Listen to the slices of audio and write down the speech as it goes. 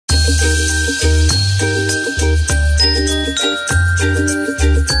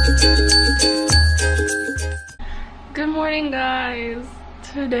Good morning, guys.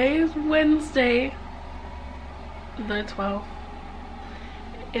 Today is Wednesday, the 12th.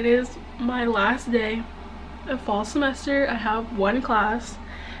 It is my last day of fall semester. I have one class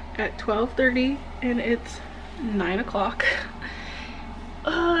at 12:30 and it's 9 o'clock.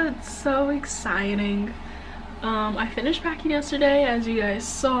 It's so exciting. I finished packing yesterday, as you guys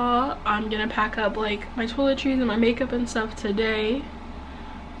saw. I'm gonna pack up like my toiletries and my makeup and stuff today.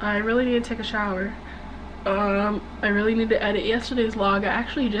 I really need to take a shower. I really need to edit yesterday's vlog. I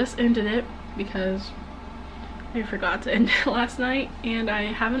actually just ended it because I forgot to end it last night, and I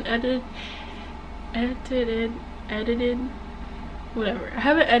haven't edited whatever. I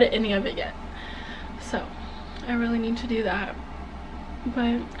haven't edited any of it yet, so I really need to do that.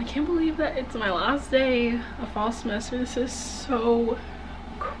 But I can't believe that it's my last day of fall semester. This is so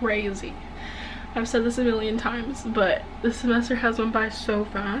crazy. I've said this a million times, but this semester has went by so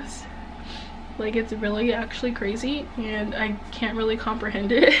fast. Like, it's really actually crazy, and I can't really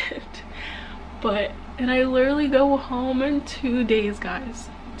comprehend it. And I literally go home in 2 days, guys.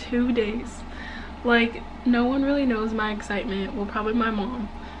 2 days. Like, no one really knows my excitement. Well, probably my mom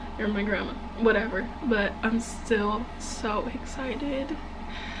or my grandma, whatever, but I'm still so excited.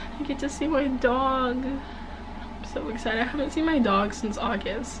 I get to see my dog. I'm so excited. I haven't seen my dog since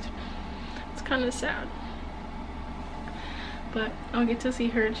August. It's kind of sad, but I'll get to see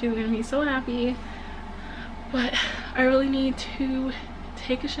her and she's gonna be so happy. But I really need to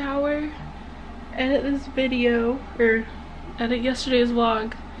take a shower, edit this video, or edit yesterday's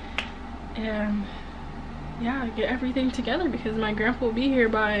vlog, and yeah, get everything together because my grandpa will be here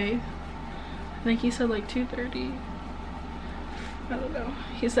by, I think he said like 2:30. I don't know.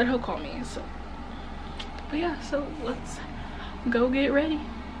 He said he'll call me, so. But yeah, so let's go get ready.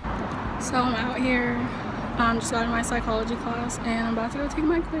 So I'm out here. Just got in my psychology class and I'm about to go take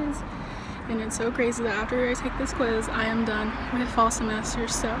my quiz. And it's so crazy that after I take this quiz, I am done with fall semester.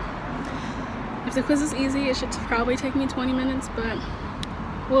 So if the quiz is easy, it should probably take me 20 minutes, but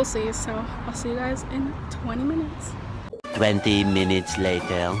we'll see. So I'll see you guys in 20 minutes. 20 minutes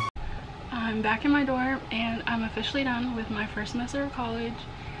later. I'm back in my dorm and I'm officially done with my first semester of college.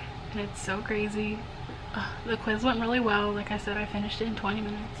 And it's so crazy. The quiz went really well. Like I said, I finished it in 20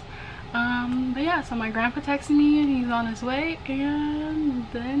 minutes. But yeah, so my grandpa texted me and he's on his way, and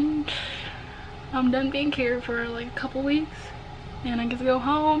then I'm done being here for like a couple weeks and I get to go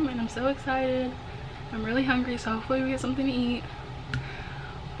home, and I'm so excited. I'm really hungry, so hopefully we get something to eat.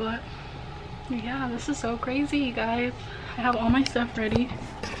 But yeah, this is so crazy, you guys. I have all my stuff ready.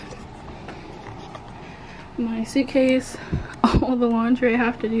 My suitcase, all the laundry I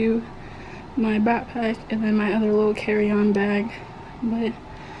have to do, my backpack, and then my other little carry-on bag. But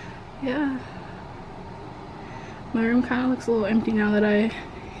yeah, my room kind of looks a little empty now that I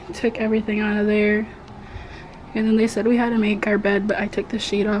took everything out of there. And then they said we had to make our bed, but I took the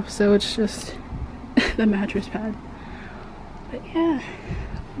sheet off, so it's just the mattress pad. But yeah,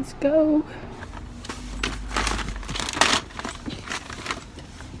 let's go.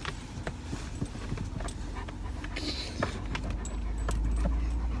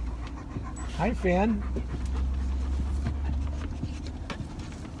 Hi, Fan.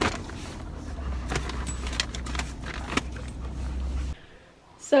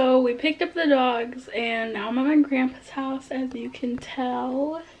 So we picked up the dogs and now I'm at my grandpa's house, as you can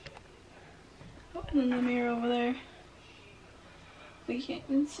tell. Oh, and then the mirror over there. We can't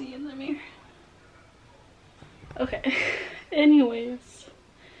even see in the mirror. Okay. Anyways.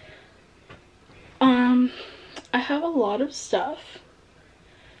 I have a lot of stuff,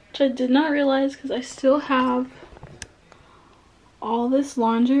 which I did not realize because I still have all this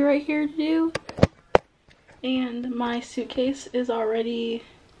laundry right here to do. And my suitcase is already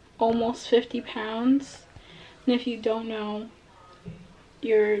almost 50 pounds. And if you don't know,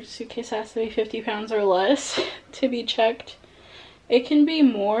 your suitcase has to be 50 pounds or less to be checked. It can be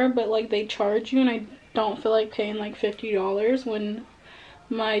more, but like they charge you, and I don't feel like paying like $50 when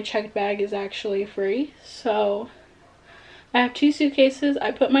my checked bag is actually free. So I have 2 suitcases.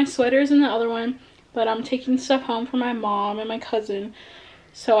 I put my sweaters in the other one, but I'm taking stuff home for my mom and my cousin,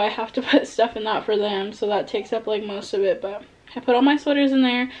 so I have to put stuff in that for them, so that takes up like most of it. But I put all my sweaters in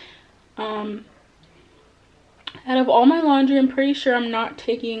there. Out of all my laundry, I'm pretty sure I'm not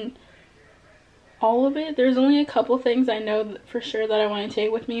taking all of it. There's only a couple things I know for sure that I want to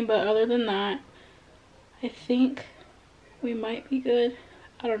take with me, but other than that, I think we might be good.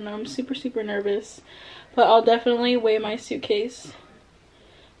 I don't know, I'm super nervous, but I'll definitely weigh my suitcase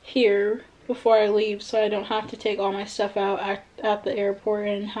here before I leave, so I don't have to take all my stuff out at the airport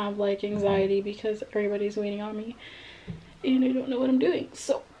and have like anxiety because everybody's waiting on me and I don't know what I'm doing.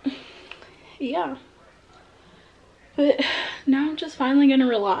 So yeah, but now I'm just finally gonna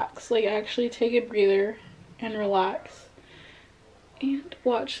relax, like actually take a breather and relax and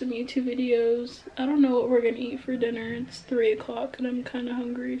watch some YouTube videos. I don't know what we're gonna eat for dinner. It's 3 o'clock and I'm kind of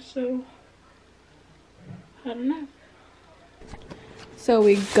hungry, so I don't know. So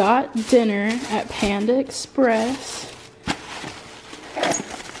we got dinner at Panda Express.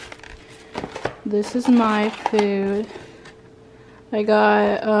 This is my food. I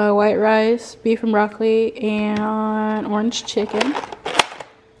got white rice, beef and broccoli, and orange chicken.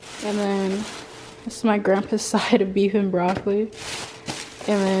 And then this is my grandpa's side of beef and broccoli.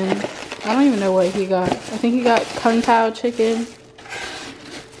 And then I don't even know what he got. I think he got kung pao chicken,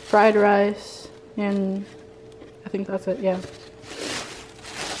 fried rice, and I think that's it, yeah.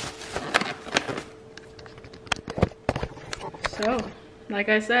 So, like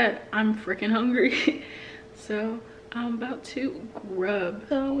I said, I'm freaking hungry. So, I'm about to grub.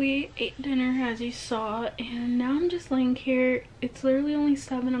 So, we ate dinner as you saw, and now I'm just laying here. It's literally only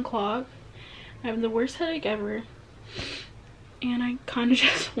 7 o'clock. I have the worst headache ever. And I kind of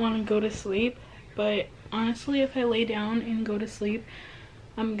just want to go to sleep. But honestly, if I lay down and go to sleep,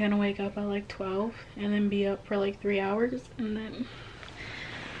 I'm gonna wake up at like 12 and then be up for like 3 hours. And then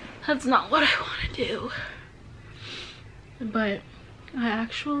that's not what I want to do. But I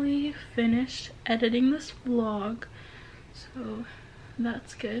actually finished editing this vlog, so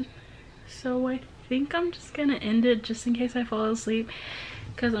that's good. So I think I'm just gonna end it just in case I fall asleep,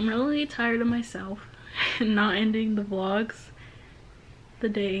 because I'm really tired of myself and not ending the vlogs the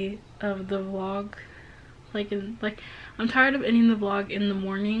day of the vlog. I'm tired of ending the vlog in the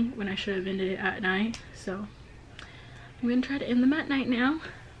morning when I should have ended it at night. So I'm gonna try to end them at night now.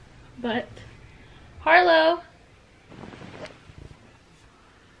 But Harlow.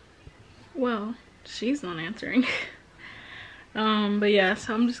 Well, she's not answering. But yeah,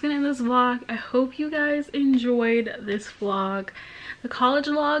 so I'm just gonna end this vlog. I hope you guys enjoyed this vlog. The college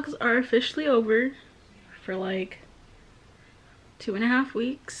vlogs are officially over for like 2.5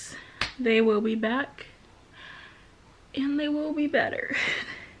 weeks. They will be back and they will be better.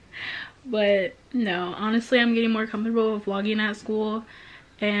 But no, honestly, I'm getting more comfortable with vlogging at school,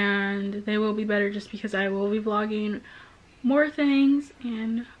 and they will be better just because I will be vlogging more things,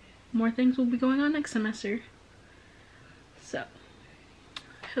 and more things will be going on next semester. So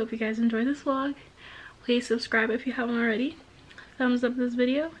I hope you guys enjoy this vlog. Please subscribe if you haven't already. Thumbs up this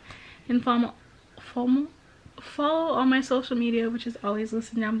video, and follow on my social media, which is always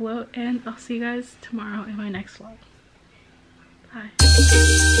listed down below. And I'll see you guys tomorrow in my next vlog. Bye.